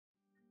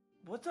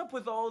What's up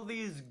with all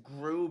these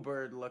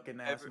Grubird looking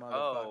ass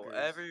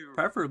motherfuckers?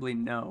 Preferably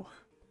no.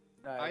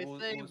 I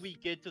say we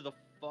get to the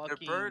bird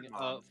fucking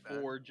moms,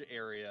 man. forge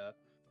area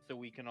so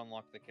we can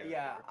unlock the character.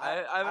 Yeah,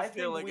 I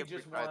think we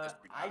just want.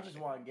 I just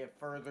want to get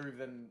further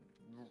than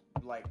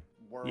like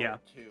World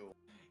 2.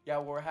 Yeah,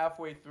 we're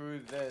halfway through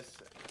this.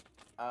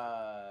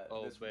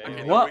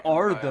 What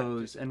are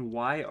those, and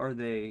why are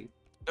they?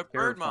 They're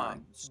bird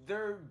moms.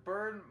 They're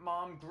bird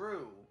mom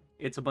Gru.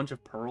 It's a bunch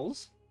of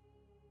pearls.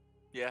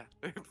 Yeah,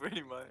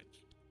 pretty much.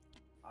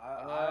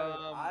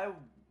 I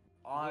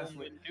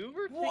honestly.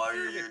 Why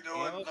are you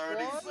doing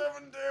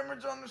 37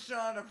 damage on the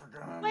shot? I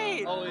forgot.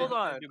 Wait, hold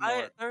on.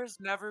 There's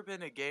never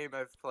been a game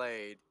I've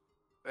played,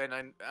 and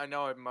I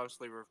know I'm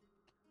mostly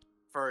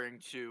referring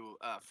to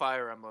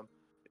Fire Emblem.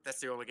 That's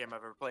the only game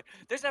I've ever played.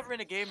 There's never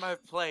been a game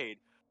I've played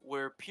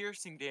where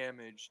piercing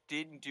damage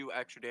didn't do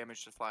extra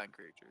damage to flying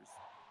creatures.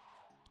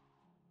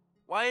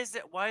 Why is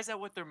that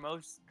what they're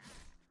most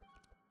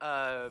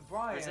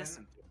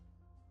resistant to?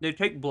 They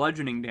take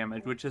bludgeoning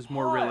damage, which is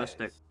more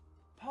realistic.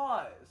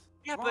 Pause.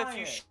 Yeah, but if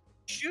you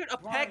shoot a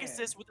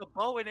Pegasus with a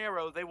bow and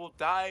arrow, they will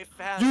die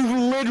fast. You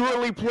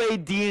literally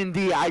played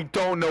D&D. I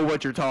don't know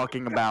what you're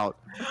talking about.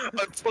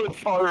 I played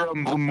Fire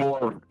Emblem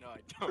more. No, I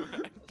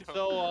don't.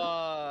 So,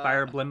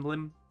 Fire Blim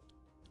Blim.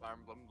 Fire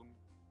Blim Blim.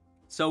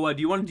 So,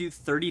 do you want to do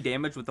 30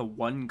 damage with a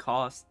 1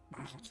 cost?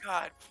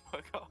 God,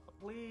 fuck off.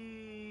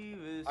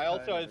 Please. I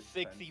also have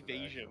 6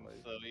 evasion,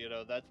 so, you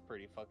know, that's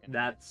pretty fucking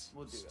That's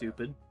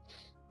stupid.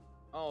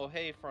 Oh,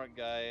 hey, front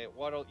guy,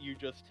 why don't you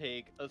just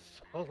take a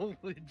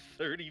solid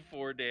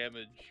 34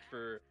 damage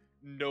for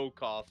no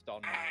cost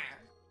on mine?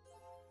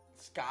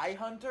 Sky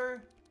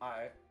Hunter?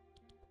 Alright.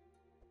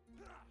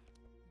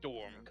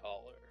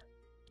 Stormcaller.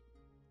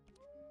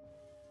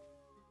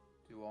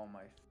 Do all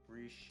my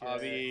free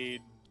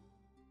shit.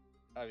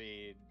 I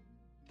mean...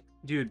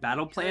 Dude,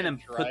 battle plan and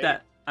put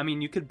that... I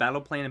mean, you could battle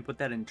plan and put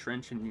that in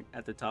Trench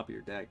at the top of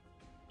your deck.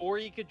 Or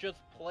you could just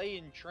play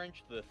in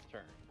Trench this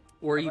turn.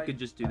 Or you could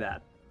just do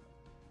that.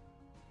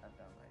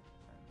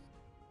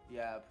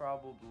 Yeah,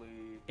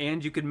 probably.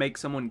 And you could make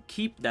someone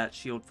keep that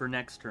shield for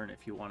next turn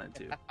if you wanted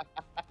to.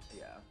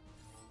 Yeah.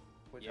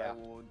 Which I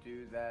will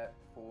do that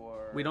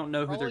for... We don't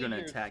know who they're going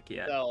to attack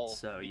yet,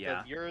 so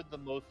yeah. You're the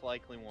most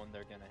likely one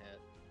they're going to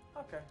hit.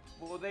 Okay.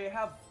 Well, they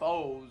have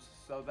bows,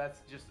 so that's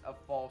just a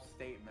false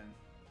statement.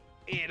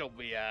 It'll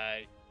be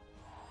alright.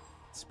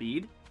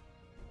 Speed?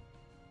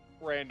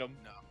 Random.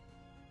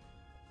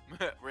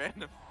 No.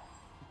 Random.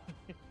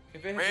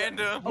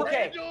 Random.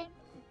 Okay.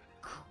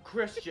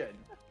 Christian,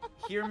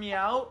 hear me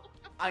out.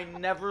 I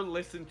never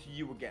listen to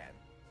you again.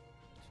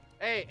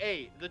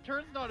 Hey, the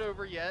turn's not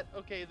over yet.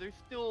 Okay, there's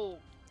still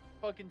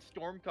fucking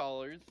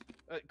Stormcallers.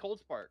 Cold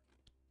Spark.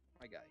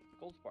 My guy.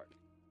 Cold Spark.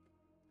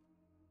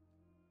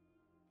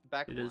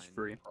 Back it is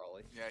free.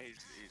 Probably. Yeah,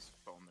 he's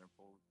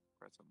vulnerable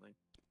presently.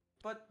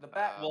 But the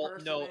back well,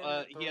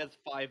 no, he has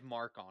 5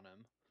 mark on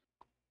him.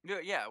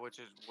 Yeah, which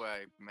is what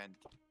I meant.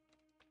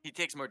 He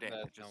takes more damage.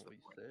 That's not what we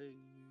say.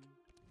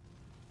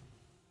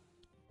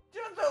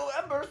 Just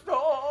a Ember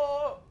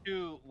Storm!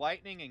 Do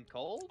lightning and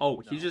cold?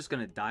 Oh, he's just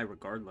gonna die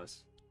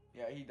regardless.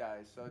 Yeah, he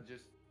dies, so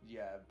just,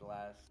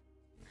 blast.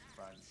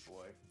 Fine,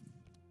 boy.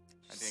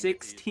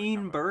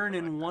 16 burn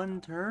in 1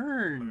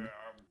 turn.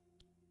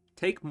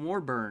 Take more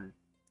burn,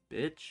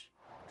 bitch.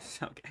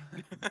 Okay.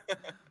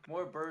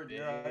 More burn,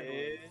 yeah.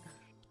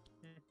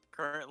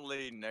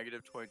 Currently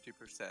negative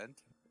 22%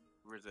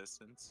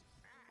 resistance.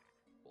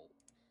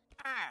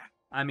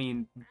 I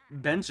mean,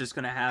 Ben's just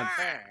gonna have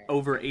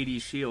over 80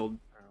 shield.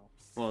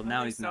 Well,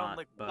 now he's not,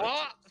 but...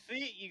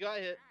 See? You got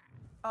hit.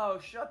 Oh,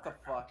 shut the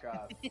fuck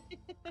up.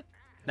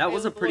 That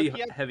was a pretty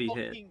heavy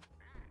hit.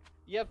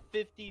 You have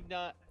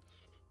 59...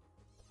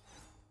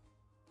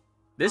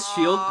 This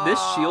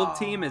shield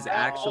team is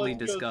actually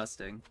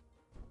disgusting.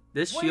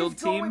 This shield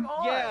team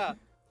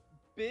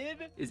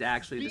is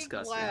actually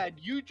disgusting. Glad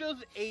you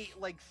just ate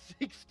like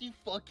 60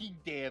 fucking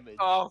damage.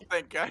 Oh,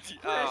 thank God.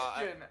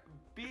 Christian,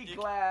 be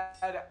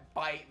glad,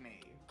 bite me.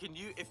 Can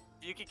you, if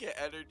you could get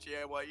energy,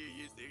 why you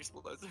use the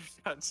explosive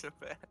shot so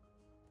bad?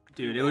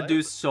 Dude, it would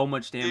do so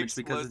much damage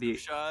because of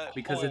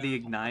the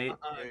ignite.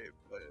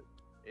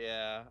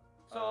 Yeah.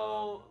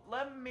 So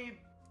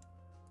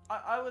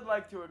I would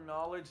like to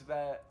acknowledge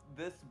that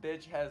this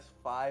bitch has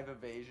 5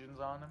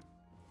 evasions on him.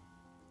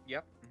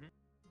 Yep.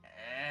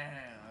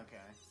 Okay.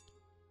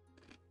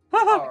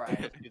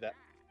 Alright. Do that.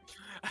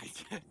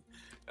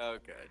 Oh,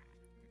 good.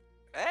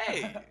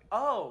 Hey!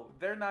 Oh,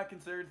 they're not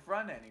considered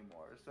front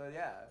anymore, so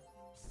yeah.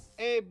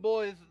 Hey,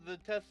 boys, the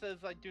test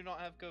says I do not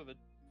have COVID.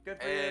 Good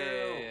for you.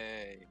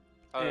 Hey.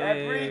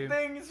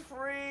 Everything's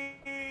free!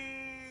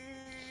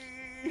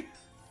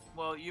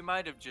 Well, you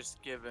might have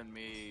just given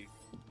me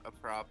a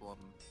problem,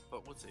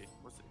 but we'll see.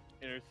 We'll see.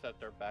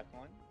 Intercept our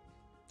backline.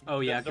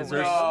 Oh yeah, because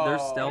their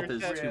stealth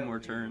is 2 more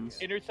turns.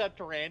 Intercept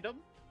to random.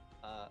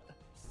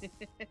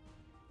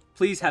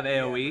 Please have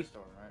AoE.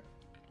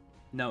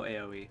 No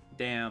AoE.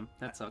 Damn,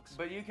 that sucks.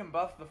 But you can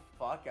buff the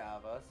fuck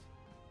out of us.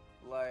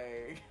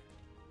 Like...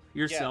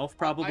 Yourself,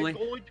 probably? I'm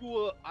going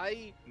to...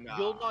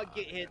 You'll not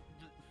get hit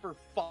for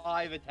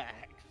 5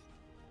 attacks.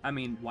 I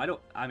mean, why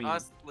don't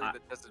honestly that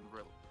doesn't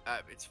really.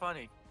 It's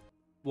funny.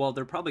 Well,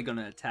 they're probably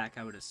gonna attack.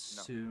 I would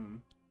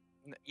assume.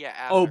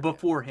 Yeah. Oh,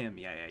 before him.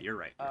 Yeah, you're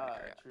right.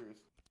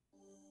 Truth.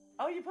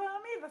 Oh, you put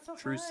on me. That's so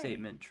True funny.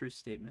 statement. True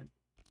statement.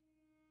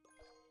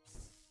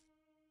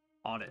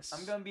 Honest.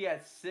 I'm gonna be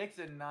at 6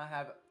 and not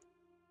have.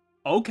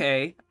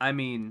 Okay, I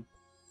mean.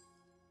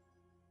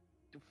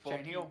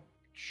 Chain heal.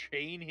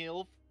 Chain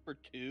heal for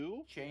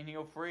 2. Chain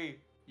heal free.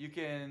 You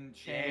can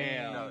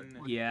chain.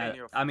 Yeah,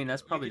 I mean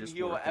that's probably just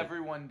heal worth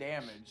everyone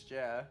damaged.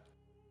 Yeah.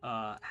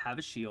 Have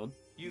a shield.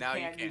 You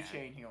can't use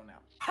chain heal now.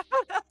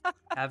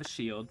 Have a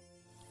shield.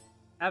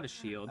 Have a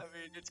shield. I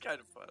mean, it's kind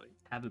of funny.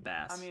 Have a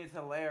bass. I mean, it's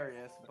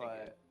hilarious,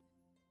 but.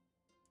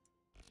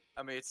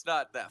 I mean, it's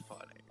not that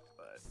funny,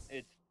 but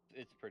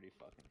it's pretty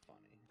fucking funny.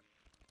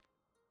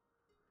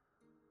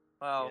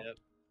 Well,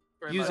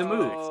 yep. Use a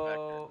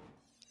move.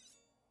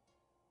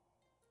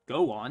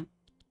 Go on,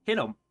 hit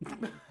him.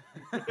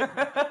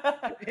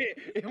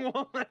 It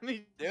won't let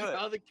me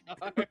draw the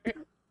card.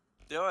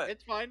 Do it.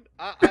 It's fine.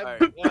 I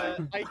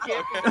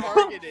can't be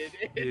targeted.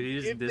 Dude, he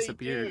just if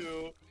disappeared. They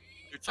do,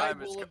 your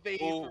time I will is evade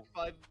for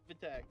 5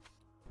 attacks.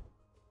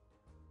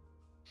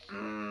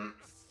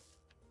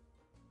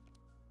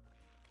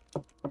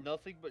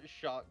 Nothing but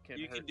shot can.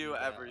 You hurt can do me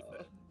everything.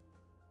 now.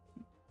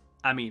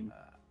 I mean,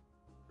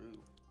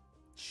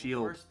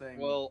 shield. First thing.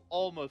 Well,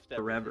 almost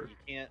everything. Forever.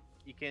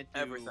 You can't do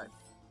Everything.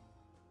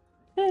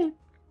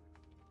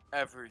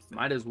 Everything.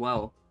 Might as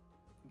well.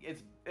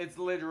 It's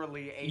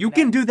literally a. You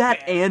can do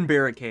that and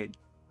barricade.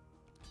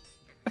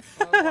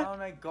 Well, why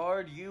don't I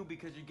guard you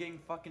because you're getting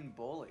fucking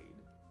bullied?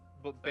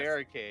 But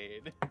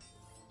barricade.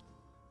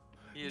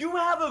 You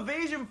have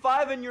evasion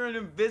 5 and you're an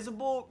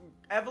invisible.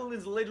 Evelyn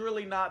is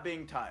literally not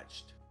being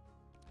touched.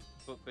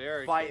 But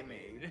barricade. Fight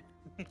me.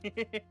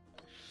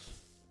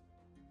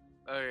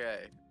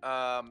 Okay.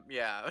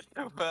 Yeah.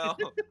 Well.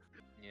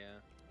 Yeah.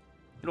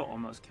 It'll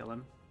almost kill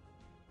him.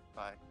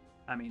 Bye.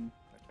 I mean,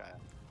 Okay.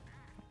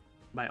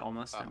 by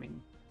almost, I mean,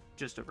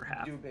 just over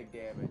half. Do big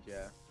damage,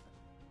 yeah.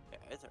 Yeah,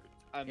 it's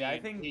hard. I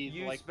think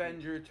you like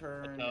spend your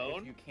turn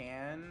atone? if you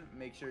can.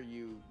 Make sure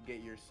you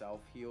get yourself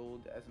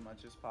healed as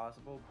much as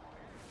possible.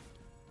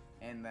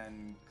 And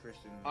then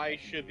Christian. I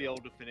should be able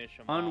to finish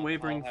him.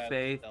 Unwavering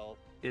faith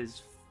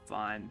is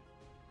fine.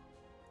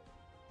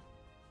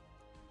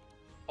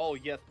 Oh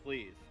yes,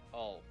 please.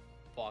 Oh,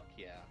 fuck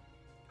yeah.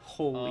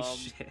 Holy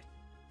shit.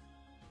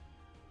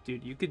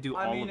 Dude, you could do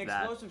all of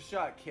that. Explosive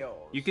shot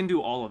kills. You can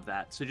do all of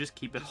that, so just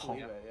keep it all.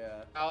 Leave it,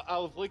 yeah. I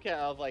was looking at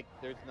it, I was like,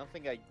 there's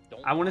nothing I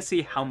don't I want to like see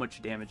there. how much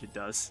damage it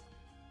does.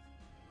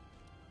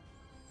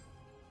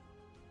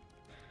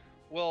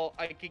 Well,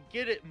 I could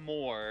get it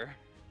more.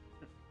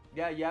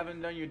 Yeah, you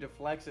haven't done your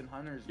deflects and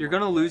hunters. You're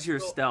gonna lose your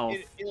stealth.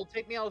 It'll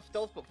take me out of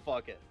stealth, but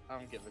fuck it. I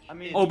don't give a shit. I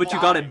mean, Oh, but you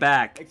got it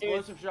back.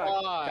 Explosive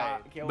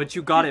shot. But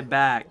you got it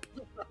back.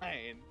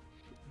 Fine.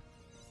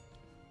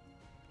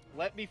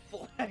 Let me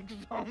flex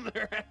on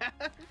their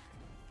ass.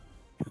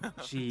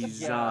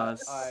 Jesus. Yeah,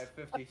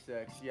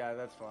 56. Yeah,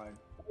 that's fine.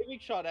 Waving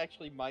shot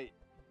actually might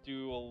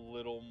do a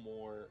little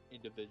more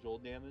individual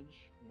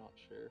damage. I'm not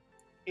sure.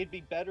 It'd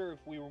be better if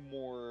we were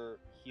more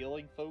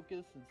healing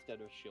focused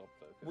instead of shield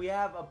focused. We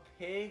have a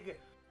pig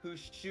who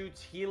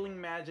shoots healing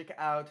magic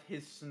out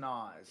his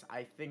snoz.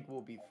 I think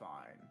we'll be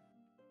fine.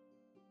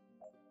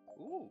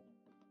 Ooh.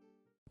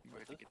 We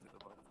have to get to the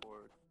Black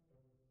Forge.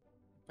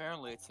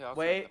 Apparently, it's outside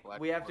Wait, the Black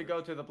we have to Forge.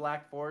 go to the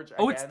Black Forge.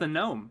 Oh, it's again. the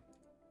gnome.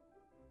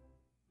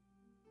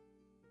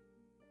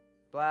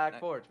 Black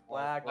Forge.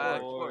 Black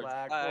Forge.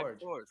 Black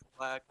Forge.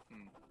 Black.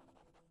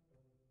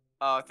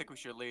 Oh, I think we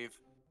should leave.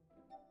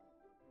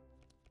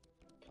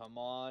 Come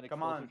on,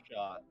 Come on.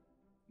 shot.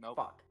 Nope.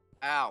 Fuck.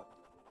 Ow.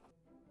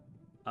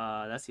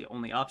 That's the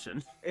only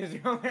option. Is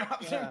the only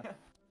option. Yeah.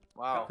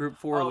 Wow. Group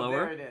 4 or Oh, lower.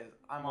 there it is.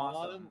 I'm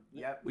awesome.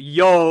 Yep.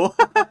 Yo.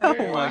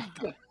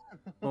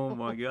 Oh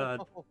my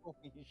god.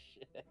 Holy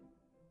shit.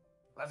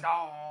 Let's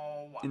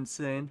go.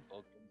 Insane.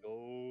 Fucking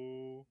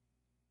go.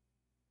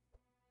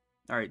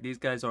 Alright, these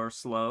guys are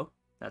slow.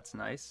 That's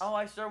nice. Oh,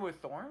 I start with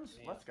thorns.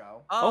 Yeah. Let's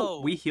go.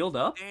 Oh, we healed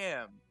up?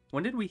 Damn.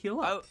 When did we heal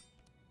up?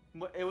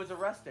 It was a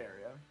rest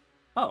area.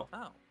 Oh,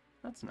 Oh.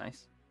 that's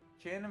nice.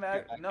 Chain of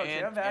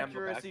And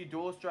accuracy,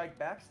 dual strike,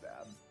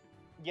 backstab.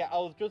 Yeah, I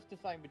was just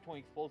deciding between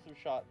explosive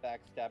shot,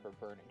 backstab, or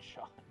burning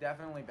shot.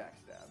 Definitely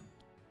backstab.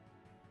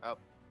 Oh.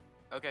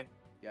 Okay.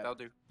 Yeah. That'll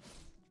do.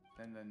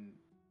 And then.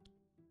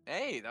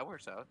 Hey, that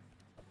works out.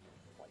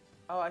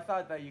 Oh, I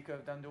thought that you could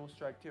have done dual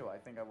strike too. I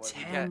think I was.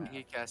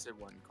 He casted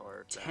one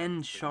card.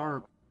 10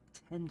 sharp.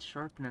 10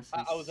 sharpness is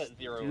I was at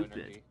 0 stupid.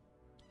 energy.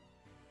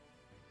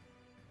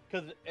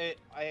 Because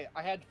I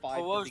had 5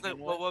 Well, what to begin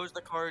with. what was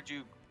the card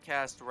you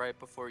cast right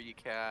before you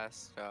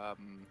cast? Hold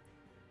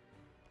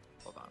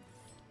on.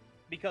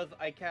 Because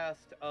I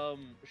cast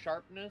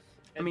sharpness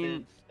and mean-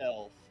 then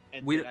stealth,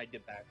 and then I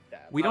did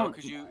backstab. We don't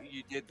because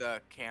you did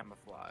the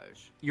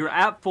camouflage. You're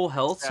at full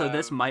health, so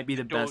this might be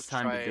the best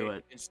time to do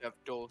it. Instead of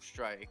dual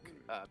strike,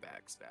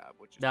 backstab,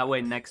 which is that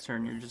way next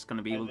turn you're just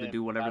gonna be able to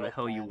do whatever the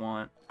hell you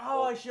want.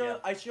 Oh, I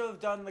should have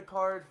done the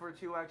card for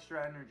 2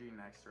 extra energy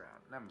next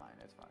round. Never mind,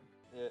 it's fine.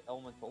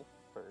 Elemental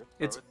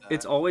first.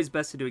 It's always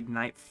best to do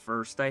ignite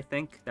first, I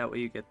think. That way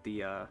you get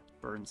the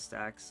burn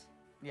stacks.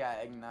 Yeah,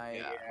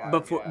 ignite. Yeah.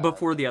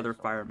 Before the other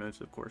fire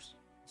moves, of course.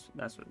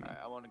 That's what I mean.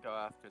 I want to go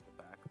after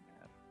the back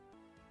man.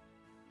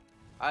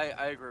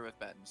 I agree with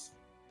Ben's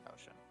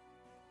notion.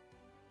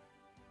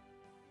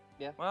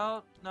 Yeah.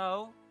 Well,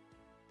 no.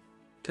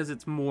 Because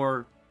it's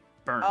more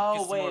burn.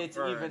 Oh wait, it's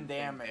even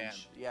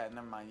damage. Yeah,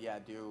 never mind. Yeah,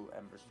 do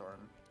Ember Storm.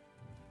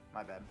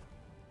 My bad.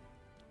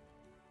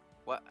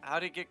 What? How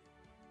did it get?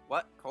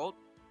 What? Cold?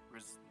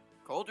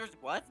 Cold or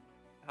what?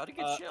 How did it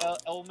get chill?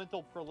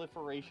 Elemental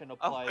proliferation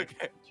applies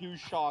 2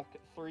 shock,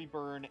 3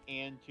 burn,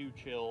 and 2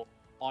 chill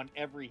on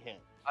every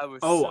hit.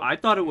 I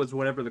thought it was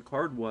whatever the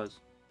card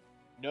was.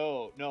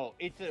 No,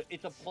 it's a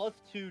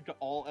 +2 to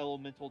all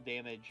elemental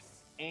damage,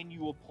 and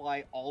you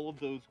apply all of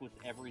those with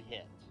every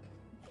hit.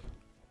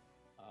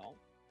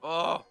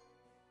 Oh.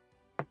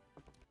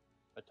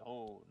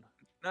 Atone.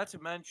 Not to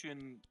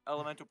mention,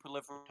 elemental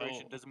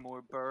proliferation does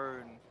more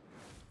burn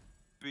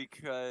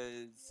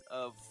because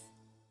of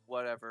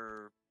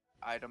whatever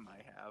item I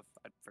have.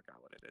 I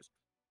forgot what it is.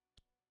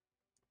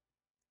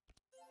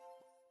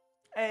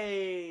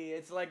 Hey,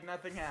 it's like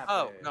nothing happened.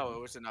 Oh, no,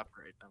 it was an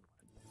upgrade. Never mind.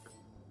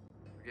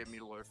 Forgive me,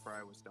 Lord, for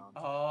I was dumb.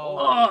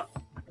 Oh,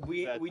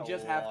 we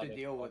just have to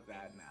deal with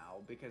that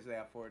now because they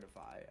have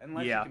Fortify.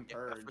 Unless you can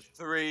purge. For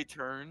 3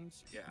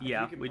 turns.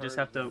 Yeah, we just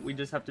have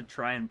to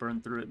try and burn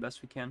through it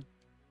best we can.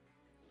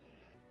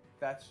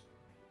 That's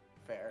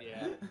fair.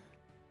 Yeah.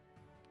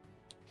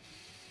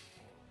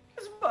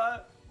 It's fine.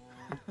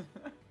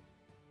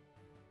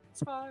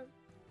 It's fine.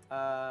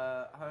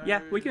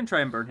 Yeah, we can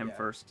try and burn him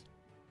first.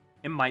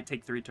 It might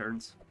take 3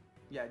 turns.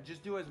 Yeah,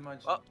 just do as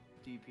much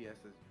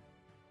DPS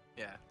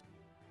as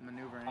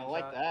maneuvering. I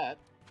like that.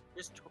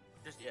 Just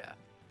yeah.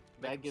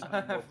 That gives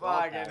me more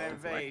fucking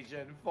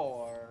invasion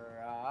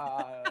 4.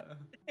 I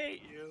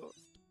hate you.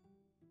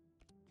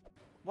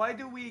 Why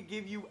do we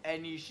give you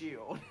any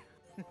shield?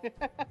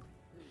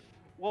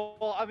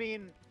 Well, I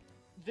mean,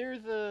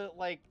 there's a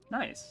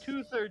nice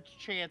 2/3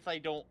 chance I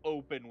don't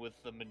open with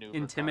the maneuver.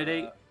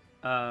 Intimidate.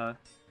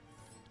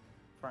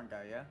 Front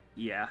guy, yeah.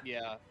 Yeah.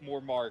 Yeah, more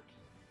mark.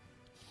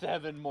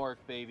 7 mark,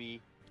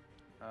 baby.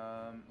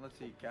 Let's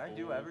see. Can I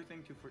do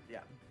everything to? Yeah,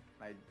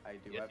 I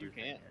do yes, everything you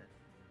can. here.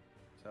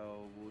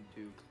 So we'll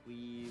do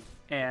cleave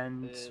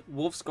and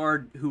Wolf's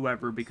Guard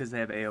whoever because they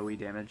have AOE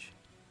damage.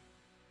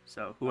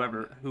 So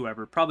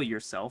whoever, probably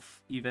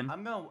yourself even.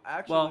 I'm gonna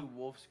actually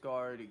Wolf's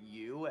Guard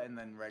you and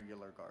then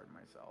regular guard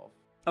myself.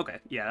 Okay,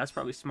 yeah, that's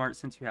probably smart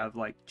since you have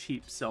like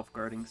cheap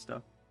self-guarding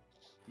stuff.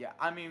 Yeah,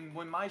 I mean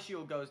when my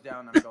shield goes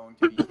down, I'm going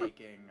to be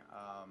taking.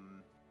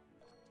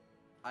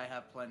 I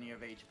have plenty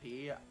of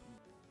HP.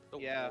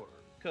 Yeah,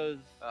 because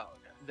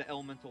the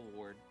elemental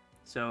ward.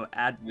 So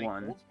add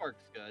 1. Cold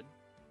Spark's good.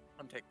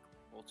 I'm taking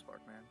Cold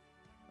Spark, man.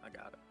 I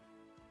got it.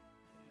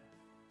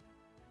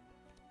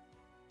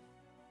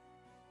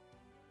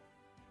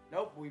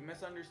 Nope, we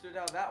misunderstood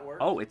how that works.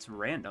 Oh, it's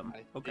random.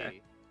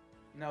 Okay.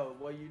 No,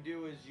 what you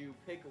do is you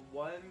pick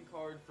 1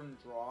 card from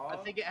draw. I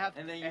think it has,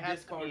 and then you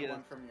discard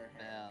 1 from your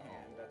hand.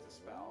 That's a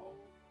spell.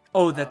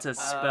 Oh, that's a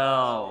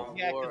spell.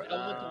 Yeah, because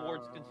elemental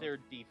ward's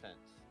considered defense.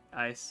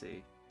 I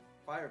see.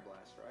 Fire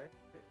Blast, right?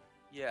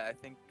 Yeah, I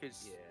think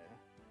because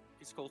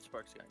Cold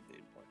Spark's gonna do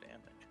more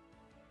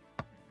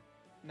damage.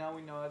 Now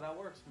we know how that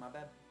works. My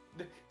bad.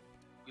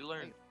 We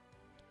learned.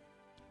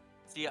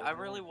 See, I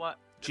really want.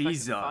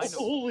 Jesus.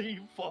 Holy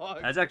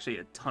fuck. That's actually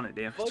a ton of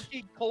damage.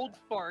 Fucking Cold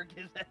Spark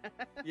is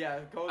that? Yeah,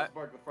 Cold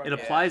Spark the front. It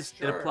applies.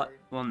 Sure.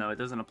 Well, no, it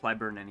doesn't apply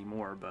burn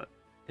anymore. But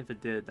if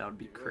it did, that would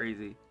be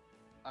crazy.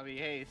 I mean,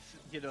 hey,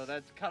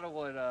 that's kind of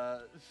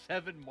what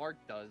 7 mark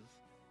does.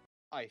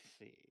 I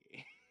see.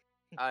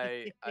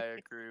 I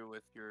agree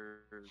with your.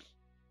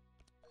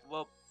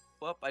 Well,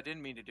 I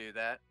didn't mean to do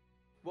that.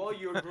 Well,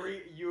 you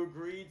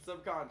agreed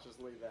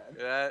subconsciously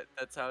then.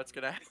 That's how it's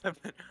gonna happen.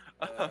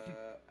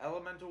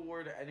 Elemental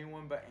ward to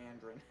anyone but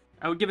Andrin.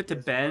 I would give it to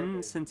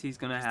Ben since he's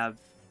gonna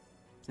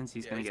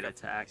get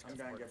attacked. I'm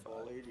gonna get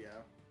bullied,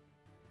 yeah.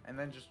 And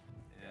then just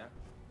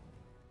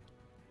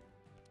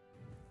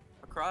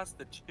across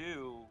the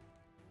 2.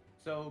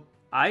 So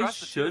I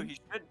should.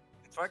 The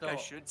front guy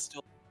should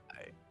still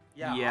die.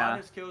 Yeah.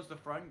 Honest kills the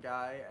front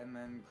guy, and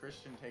then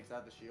Christian takes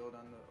out the shield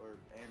on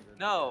Andrin.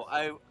 No,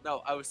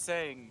 I was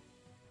saying.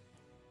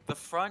 The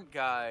front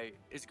guy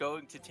is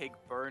going to take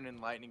burn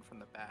and lightning from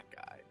the back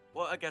guy.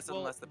 Well, I guess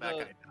unless the back guy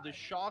dies. The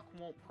shock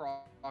won't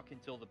proc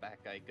until the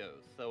back guy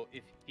goes. So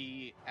if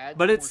he adds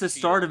But it's the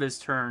start of his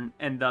turn,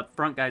 and the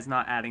front guy's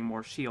not adding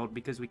more shield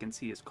because we can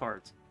see his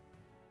cards.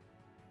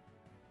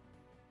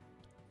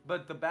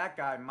 But the back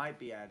guy might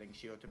be adding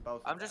shield to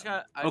both. I just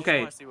want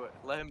to see what.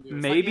 Let him do it.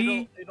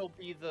 Maybe it'll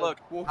be the look.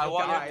 I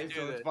want him to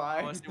do this.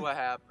 I want to see what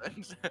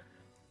happens.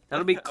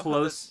 That'll be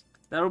close.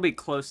 That'll be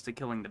close to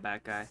killing the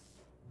bad guy.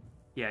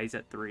 Yeah, he's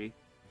at 3.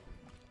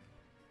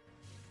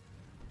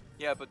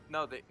 Yeah, but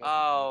no, they.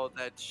 Oh,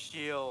 that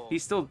shield.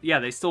 He's still. Yeah,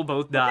 they still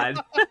both died.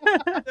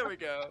 There we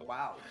go.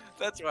 Wow.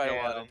 That's why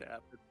I wanted to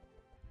happen.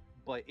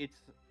 But it's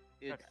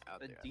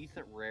out a there.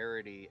 decent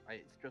rarity.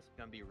 It's just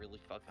gonna be really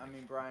fucking. I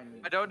mean, Brian.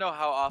 I don't know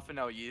how often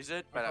I'll use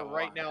it, but for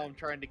right now, I'm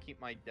trying to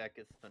keep my deck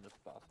as thin as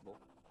possible.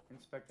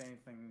 Inspect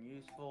anything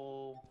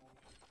useful.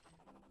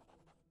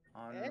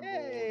 Honorable,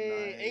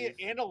 Hey,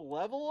 nice. and a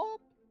level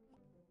up.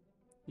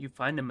 You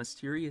find a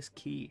mysterious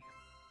key.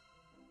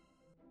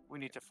 We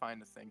need to find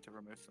a thing to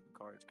remove some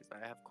cards because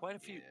I have quite a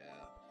few.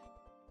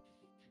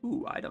 Yeah.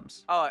 Ooh,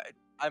 items. Oh,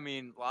 I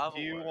mean lava.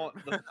 Do you orb.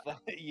 want the?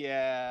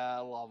 Yeah,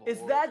 lava. Is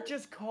orb. that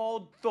just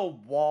called the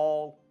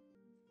wall?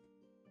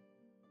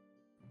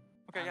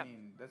 Okay, yeah. I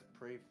mean, that's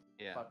pretty.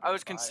 Yeah. fucking I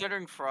was fire.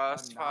 considering Pun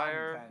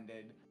Frostfire. not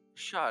intended.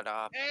 Shut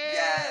up.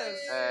 Yes.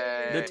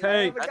 Hey. The I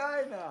tank. have a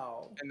guy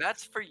now. And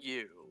that's for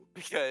you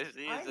because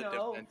he's I a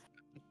know. defense.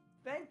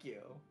 Thank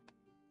you.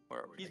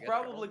 Where are we? He's I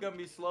gotta probably go. gonna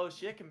be slow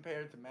shit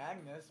compared to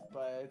Magnus,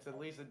 but it's at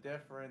least a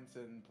difference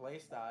in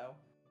playstyle.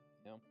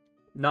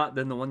 Not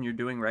than the one you're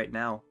doing right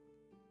now.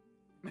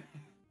 Okay.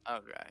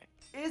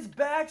 Is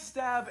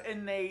backstab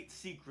innate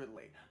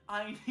secretly?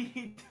 I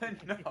need to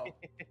know.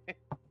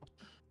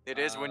 It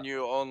is when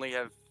you only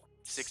have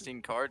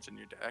 16 cards in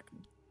your deck.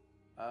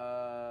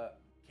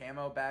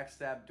 Camo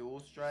backstab dual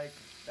strike.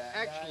 Bad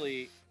guy?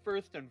 Actually,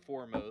 first and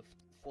foremost,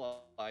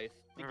 slice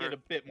to get a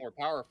bit more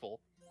powerful.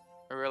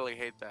 I really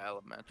hate the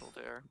elemental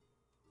there.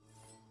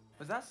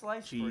 Was that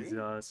slice free?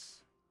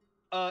 Jesus.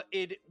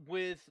 It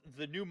with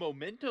the new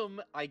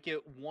momentum, I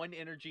get 1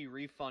 energy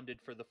refunded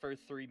for the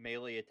first 3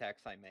 melee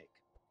attacks I make.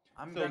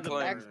 I'm So gonna the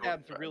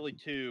backstab's Right. really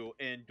 2,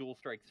 and dual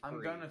strike's 3.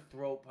 I'm gonna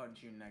throat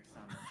punch you next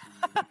time I see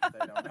you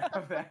because I don't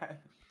have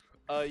that.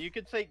 You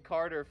could thank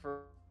Carter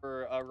for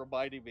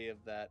reminding me of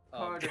that.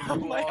 Carter, Oh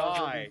you my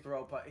also God. do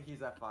throat punch.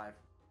 He's at 5.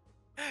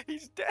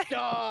 He's dead.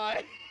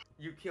 Die!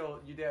 You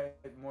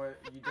did more.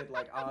 You did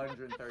like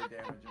 130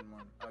 damage in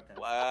one. Okay.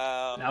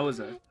 Wow. That was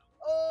a.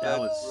 Oh, That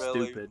was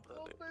really stupid.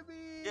 funny.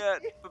 baby. Yeah,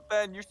 but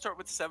Ben, you start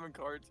with 7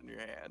 cards in your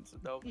hand, so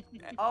don't.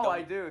 Oh, don't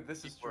I do. This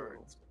is keep true.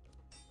 words.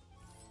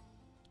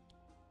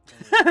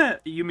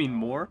 You mean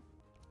more?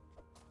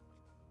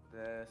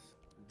 This.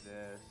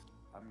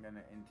 I'm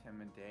gonna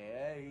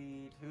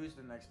intimidate. Who's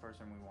the next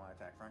person we want to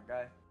attack? Front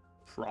guy?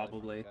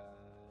 Probably.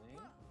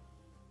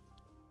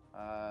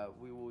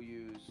 We will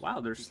use. Wow,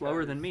 they're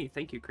slower than because- me.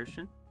 Thank you,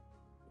 Christian.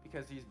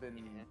 Because he's been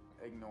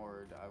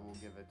ignored, I will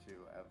give it to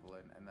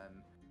Evelyn, and then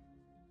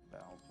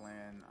battle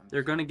plan. I'm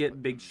They're just gonna put get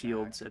them big back.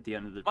 shields at the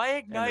end of the My end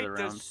of ignite the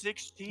round. does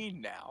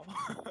 16 now.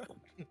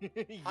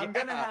 I'm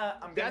gonna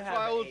have. That's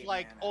why I was the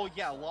like, 8 oh mana,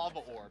 yeah, so lava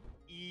it's- orb,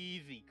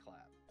 easy clap.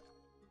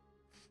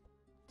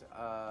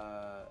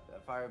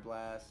 Fire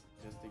blast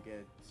just to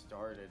get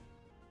started.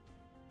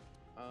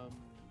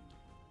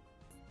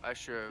 I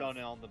should Done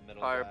it on the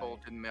middle.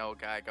 Firebolt and mill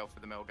guy. Go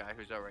for the mill guy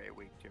who's already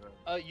weak to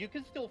it. You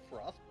can still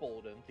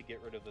frostbolt him to get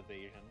rid of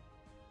evasion.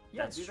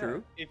 Yeah, That's do that.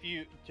 true. If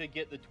you to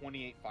get the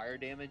 28 fire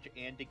damage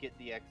and to get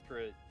the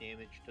extra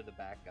damage to the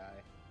back guy.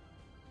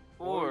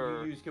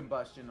 Or you use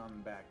combustion on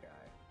the bad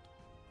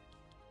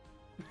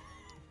guy.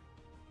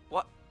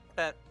 What?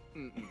 That.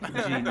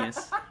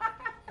 Genius.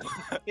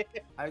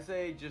 I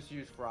say just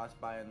use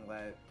frostbite and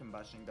let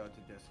combustion go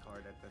to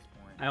discard at this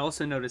point. I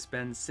also noticed,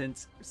 Ben,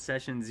 since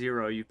session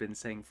 0, you've been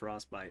saying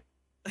frostbite.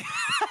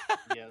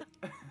 Yeah,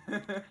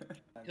 I'd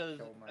because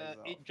kill myself.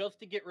 just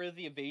to get rid of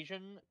the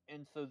evasion,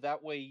 and so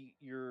that way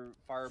your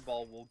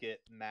fireball will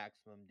get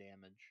maximum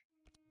damage.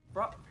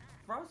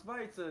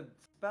 Frostbite's a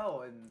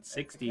spell and it's a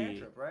 60.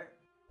 cantrip, right?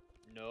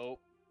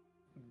 Nope.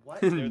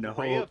 What? There's No.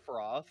 Ray of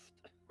Frost.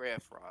 Ray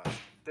of Frost.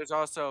 There's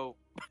also.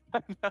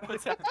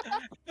 What's that?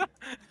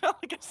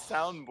 Like a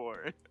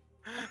soundboard.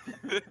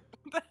 What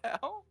the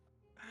hell?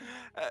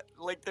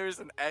 Like there's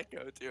an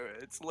echo to it.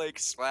 It's like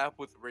slap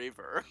with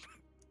reverb.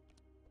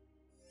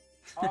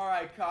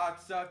 Alright,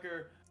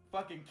 cocksucker.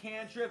 Fucking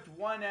cantrip,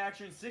 1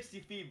 action, 60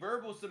 feet,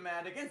 verbal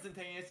somatic,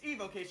 instantaneous,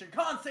 evocation,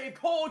 con save,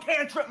 cold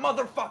cantrip,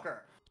 motherfucker!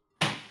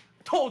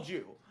 Told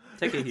you!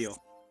 Take a heal.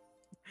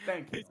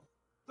 Thank you.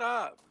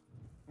 Stop.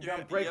 You're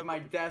gonna break my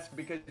desk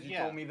because you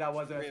Yeah, told me that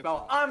wasn't a Ray of spell.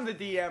 Frost. I'm the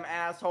DM,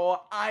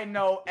 asshole. I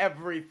know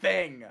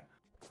everything.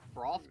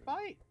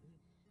 Frostbite?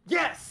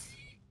 Yes!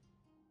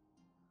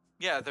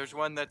 Yeah, there's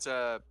one that's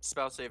a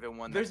spell save and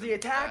one There's that's the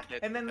attack,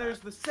 hit and then attack. there's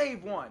the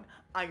save one.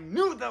 I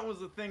knew that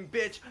was a thing,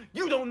 bitch.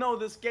 You don't know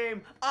this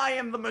game. I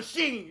am the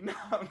machine.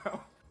 Oh,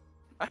 no.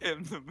 I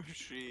am the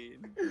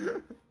machine.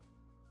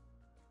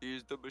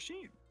 Use the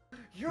machine.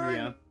 You're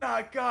Yeah.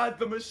 not God,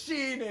 the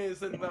machine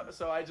is. And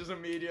so I just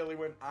immediately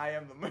went, I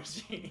am the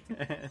machine.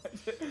 I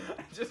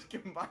just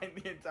combined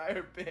the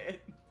entire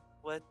bit.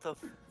 What the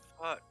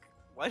fuck?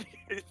 What?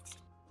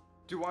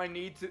 Do I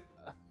need to?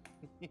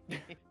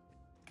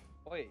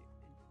 Wait,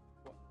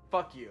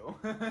 Fuck you.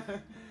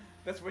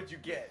 That's what you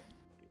get.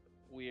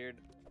 weird.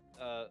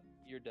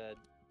 You're dead.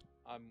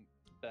 I'm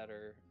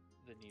better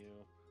than you.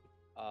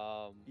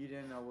 You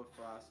didn't know what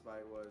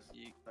frostbite was.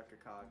 You- Suck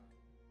a cock.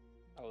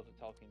 I wasn't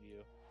talking to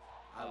you.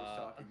 I was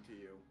talking to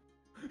you.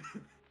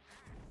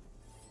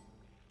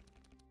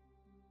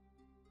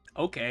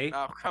 Okay.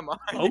 Oh, come on.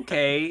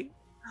 Okay.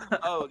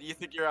 Oh, you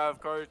think you're out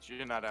of cards?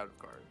 You're not out of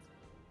cards.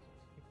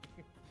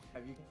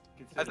 Have you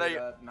I considered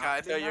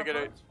thought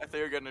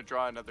you were gonna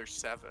draw another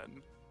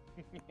 7.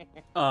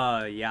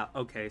 Yeah,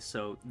 okay,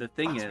 so the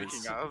thing is...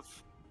 Speaking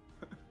of...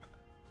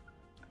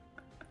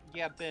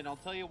 Yeah, Ben, I'll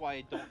tell you why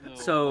I don't know.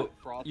 So,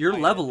 what your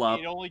Frostbite level is. up...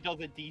 It only does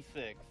a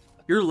D6.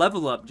 Your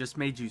level up just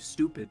made you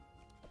stupid.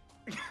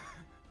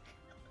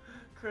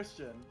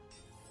 Christian.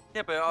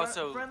 Yeah, but it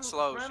also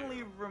slows friendly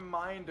you.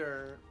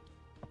 reminder.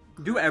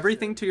 Do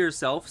everything to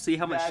yourself, see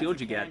how much That's shield a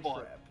you get.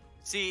 cantrip.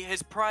 See,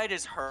 his pride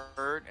is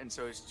hurt, and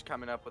so he's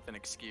coming up with an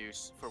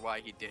excuse for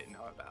why he didn't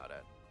know about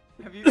it.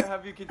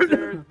 Have you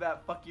considered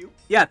that? Fuck you.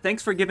 Yeah,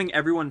 thanks for giving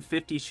everyone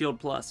 50 shield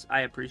plus.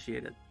 I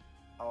appreciate it.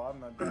 Oh, I'm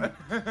not done.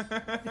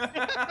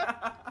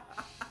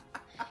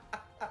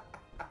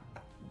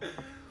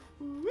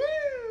 Woo!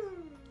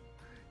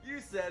 You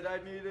said I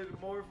needed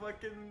more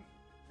fucking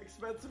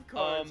expensive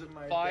cards in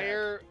my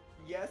Fire, deck.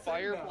 Yes,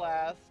 Fire and no.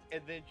 Blast,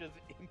 and then just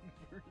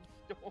Ember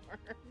Storm.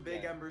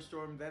 Big Yeah. Ember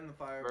Storm, then the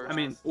Fire I Blast. I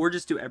mean, or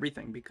just do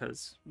everything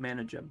because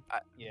mana gem.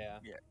 Yeah.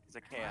 Yeah, because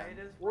I can. Might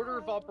as Order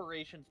of well.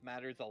 operations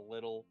matters a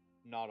little,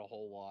 not a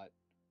whole lot.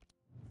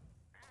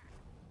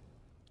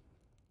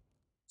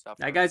 Stop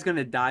That guy's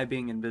gonna die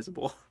being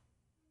invisible.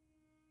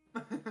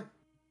 Goodbye.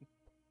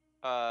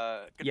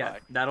 Yeah,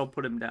 that'll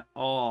put him down.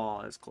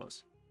 Oh, that's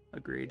close.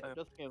 Agreed.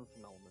 Just give him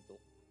some elemental.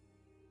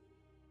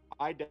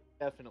 I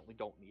definitely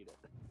don't need it.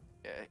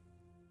 Yeah.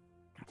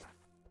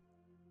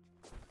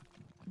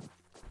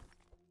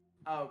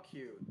 Oh,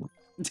 cute.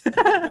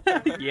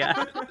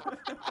 Yeah,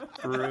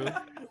 true.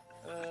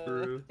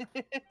 True.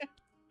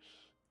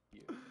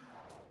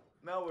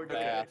 Now we're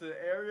going Yeah. to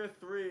Area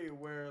 3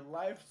 where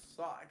life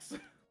sucks.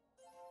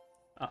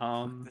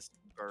 This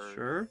bird.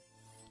 Sure.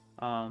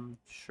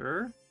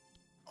 Sure.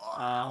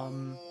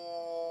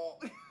 Oh,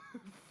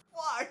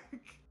 fuck.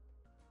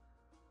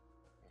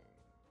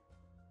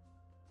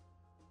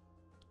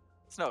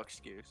 It's no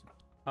excuse.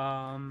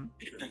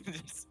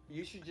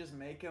 You should just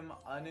make him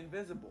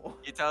uninvisible.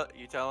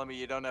 You telling me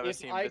you don't have a If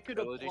team I could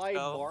visibility apply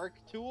spell? Mark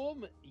to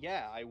him,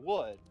 yeah, I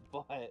would.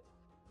 But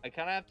I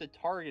kind of have to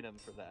target him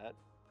for that,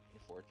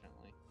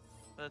 unfortunately.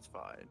 That's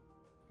fine.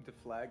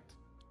 Deflect.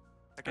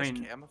 I guess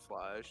mean,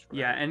 camouflage. Right?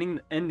 Yeah,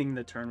 ending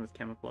the turn with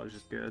camouflage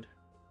is good.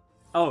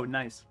 Oh,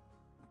 nice.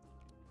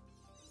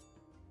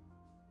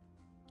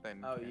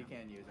 Then, Oh, you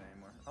can't use it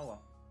anymore. Oh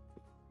well.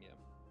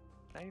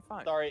 Now you're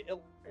fine. Sorry,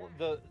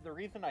 the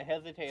reason I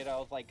hesitated, I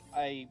was like,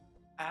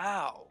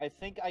 Ow. I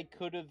think I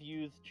could have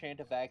used Chant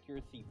of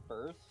Accuracy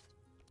first,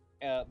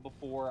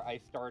 before I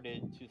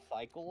started to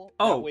cycle.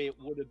 Oh, that way it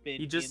would have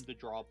been he just- in the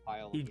draw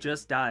pile. He again,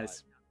 just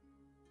dies.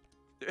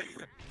 but-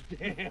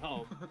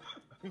 Damn.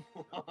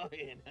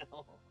 Fucking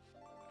hell.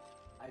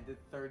 I did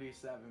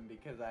 37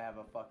 because I have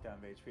a fuck ton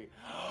of HP.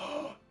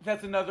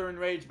 That's another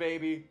enrage,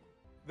 baby.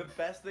 The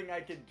best thing I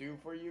can do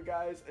for you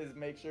guys is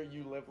make sure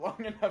you live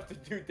long enough to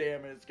do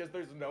damage, because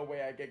there's no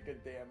way I get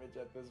good damage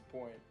at this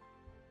point.